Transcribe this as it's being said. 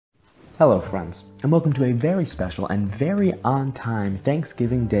Hello friends, and welcome to a very special and very on-time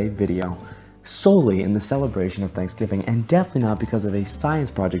Thanksgiving Day video, solely in the celebration of Thanksgiving, and definitely not because of a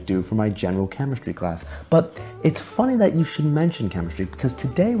science project due for my general chemistry class. But it's funny that you should mention chemistry, because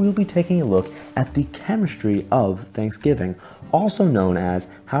today we'll be taking a look at the chemistry of Thanksgiving, also known as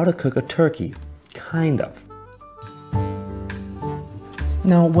how to cook a turkey, kind of.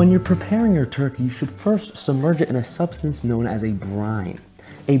 Now, when you're preparing your turkey, you should first submerge it in a substance known as a brine.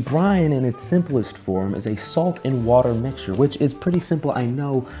 A brine in its simplest form is a salt and water mixture, which is pretty simple, I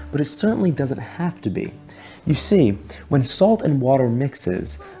know, but it certainly doesn't have to be. You see, when salt and water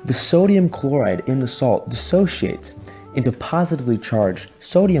mixes, the sodium chloride in the salt dissociates into positively charged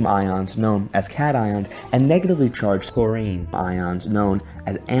sodium ions known as cations and negatively charged chlorine ions known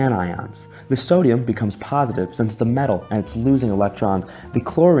as anions. The sodium becomes positive since it's a metal and it's losing electrons. The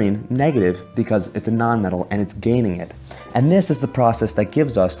chlorine negative because it's a nonmetal and it's gaining it. And this is the process that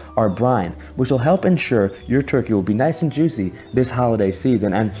gives us our brine, which will help ensure your turkey will be nice and juicy this holiday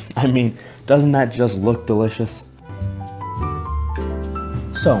season. And I mean, doesn't that just look delicious?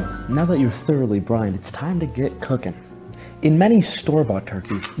 So, now that you're thoroughly brined, it's time to get cooking. In many store-bought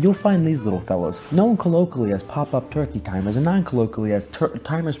turkeys, you'll find these little fellows, known colloquially as pop-up turkey timers and non-colloquially as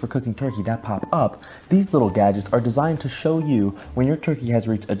timers for cooking turkey that pop up. These little gadgets are designed to show you when your turkey has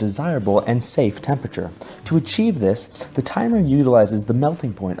reached a desirable and safe temperature. To achieve this, the timer utilizes the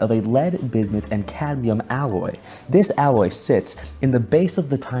melting point of a lead, bismuth, and cadmium alloy. This alloy sits in the base of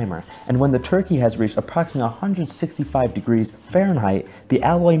the timer, and when the turkey has reached approximately 165 degrees Fahrenheit, the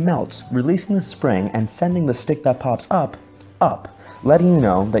alloy melts, releasing the spring and sending the stick that pops up, letting you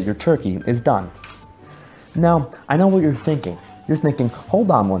know that your turkey is done. Now, I know what you're thinking. You're thinking, hold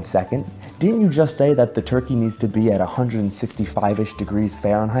on one second. Didn't you just say that the turkey needs to be at 165-ish degrees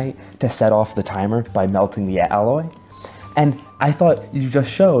Fahrenheit to set off the timer by melting the alloy? And I thought you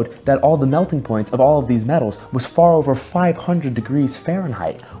just showed that all the melting points of all of these metals was far over 500 degrees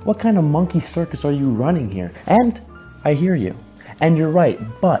Fahrenheit. What kind of monkey circus are you running here? And I hear you. And you're right,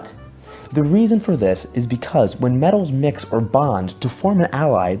 but the reason for this is because when metals mix or bond to form an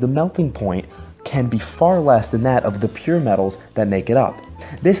alloy, the melting point can be far less than that of the pure metals that make it up.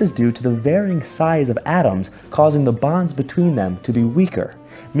 This is due to the varying size of atoms causing the bonds between them to be weaker,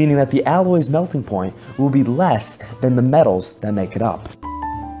 meaning that the alloy's melting point will be less than the metals that make it up.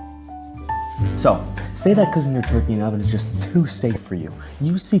 So, say that cooking your turkey in an oven is just too safe for you.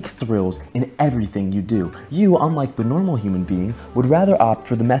 You seek thrills in everything you do. You, unlike the normal human being, would rather opt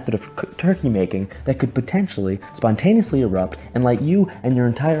for the method of turkey making that could potentially spontaneously erupt and light you and your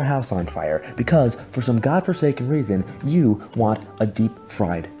entire house on fire because, for some godforsaken reason, you want a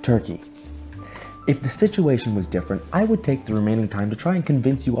deep-fried turkey. If the situation was different, I would take the remaining time to try and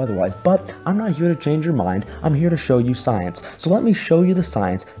convince you otherwise, but I'm not here to change your mind, I'm here to show you science. So let me show you the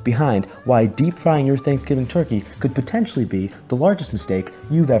science behind why deep frying your Thanksgiving turkey could potentially be the largest mistake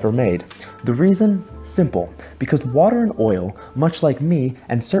you've ever made. The reason? Simple. Because water and oil, much like me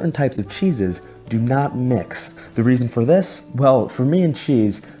and certain types of cheeses, do not mix. The reason for this? Well, for me and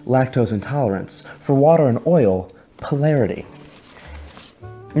cheese, lactose intolerance. For water and oil, polarity.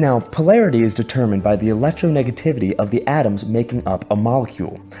 Now, polarity is determined by the electronegativity of the atoms making up a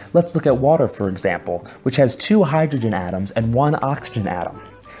molecule. Let's look at water, for example, which has 2 hydrogen atoms and 1 oxygen atom.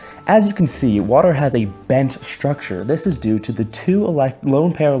 As you can see, water has a bent structure. This is due to the 2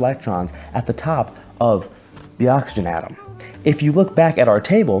 lone pair electrons at the top of the oxygen atom. If you look back at our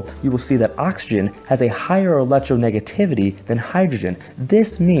table, you will see that oxygen has a higher electronegativity than hydrogen.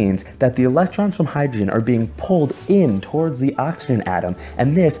 This means that the electrons from hydrogen are being pulled in towards the oxygen atom,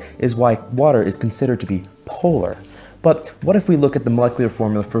 and this is why water is considered to be polar. But what if we look at the molecular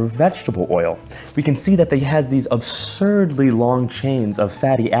formula for vegetable oil? We can see that it has these absurdly long chains of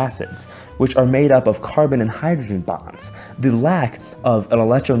fatty acids, which are made up of carbon and hydrogen bonds. The lack of an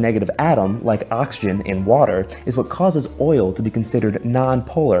electronegative atom, like oxygen in water, is what causes oil to be considered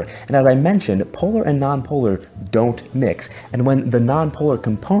nonpolar. And as I mentioned, polar and nonpolar don't mix. And when the nonpolar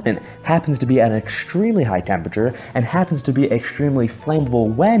component happens to be at an extremely high temperature and happens to be extremely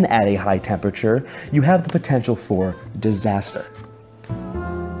flammable when at a high temperature, you have the potential for disaster.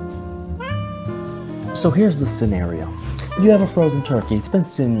 So here's the scenario. You have a frozen turkey. It's been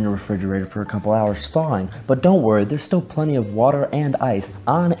sitting in your refrigerator for a couple hours thawing, but don't worry, there's still plenty of water and ice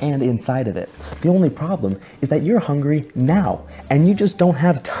on and inside of it. The only problem is that you're hungry now, and you just don't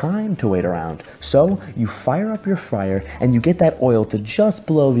have time to wait around. So you fire up your fryer and you get that oil to just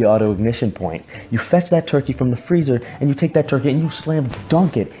below the auto ignition point. You fetch that turkey from the freezer and you take that turkey and you slam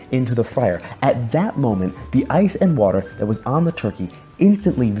dunk it into the fryer. At that moment, the ice and water that was on the turkey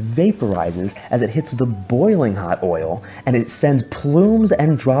instantly vaporizes as it hits the boiling hot oil, and it sends plumes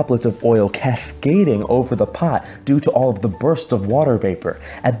and droplets of oil cascading over the pot due to all of the bursts of water vapor.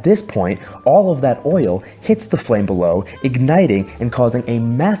 At this point, all of that oil hits the flame below, igniting and causing a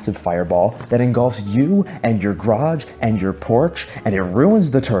massive fireball that engulfs you and your garage and your porch, and it ruins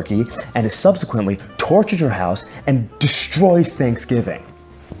the turkey, and it subsequently torches your house and destroys Thanksgiving.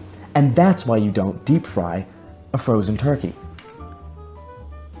 And that's why you don't deep fry a frozen turkey.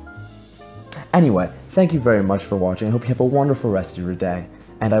 Anyway, thank you very much for watching. I hope you have a wonderful rest of your day,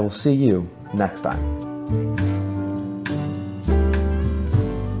 and I will see you next time.